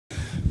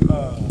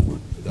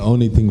The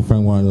only thing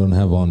Frank Warren don't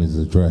have on is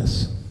a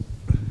dress,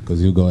 because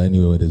he'll go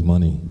anywhere with his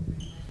money.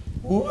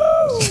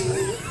 Whoa!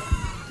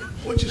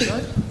 What'd you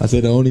say? I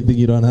said the only thing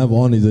you don't have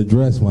on is a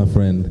dress, my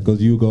friend,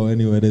 because you go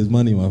anywhere with his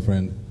money, my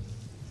friend.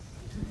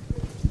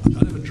 I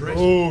don't have a dress.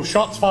 Oh,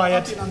 shots fired. I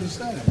didn't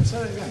understand it.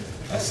 Say it again.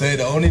 I say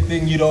the only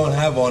thing you don't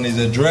have on is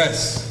a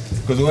dress,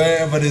 because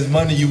wherever there's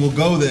money, you will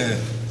go there.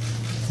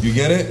 You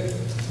get it?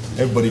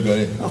 Everybody got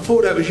it. I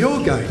thought that was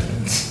your game.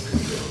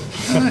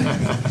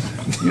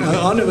 You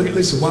know, I never get.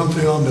 Listen, one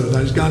thing I've never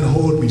done is go and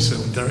hoard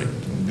myself, Derek.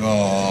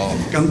 Oh.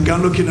 Go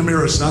and look in the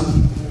mirror,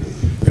 son.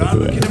 Go and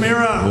look in the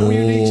mirror. All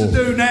you need to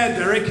do now,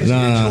 Derek, is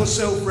get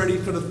yourself ready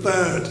for the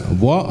third.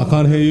 What? I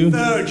can't hear you.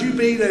 Third, you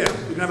be there.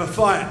 We're gonna have a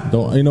fight.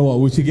 You know what?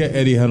 We should get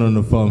Eddie Hearn on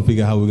the phone and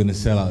figure how we're gonna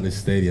sell out this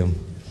stadium.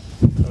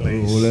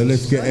 Well,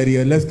 let's get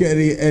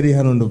Eddie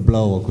Hearn on the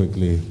blower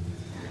quickly.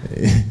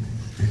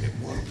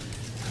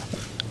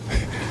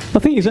 I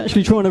think he's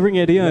actually trying to ring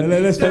Eddie Hearn.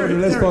 Let's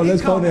phone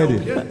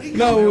Eddie.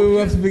 No, we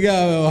have to figure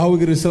out how we're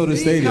going to sell the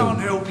stadium. He can't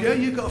help you.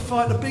 You've got to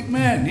fight the big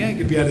man. He ain't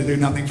going to be able to do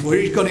nothing for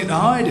you. He's gone into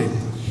hiding.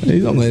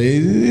 He's not.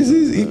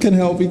 He can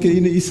help.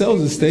 He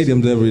sells the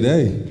stadiums every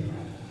day.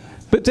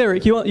 But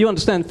Derek, you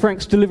understand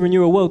Frank's delivering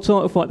you a world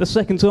title fight the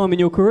second time in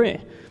your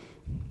career.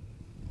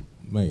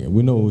 Mate,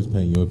 we know who's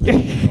paying you. Don't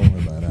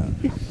worry about that.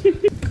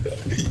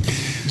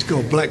 He's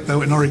got a black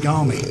belt in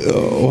origami.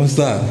 What's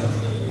that?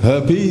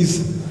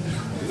 Herpes?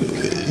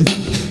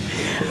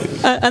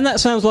 And that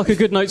sounds like a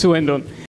good note to end on.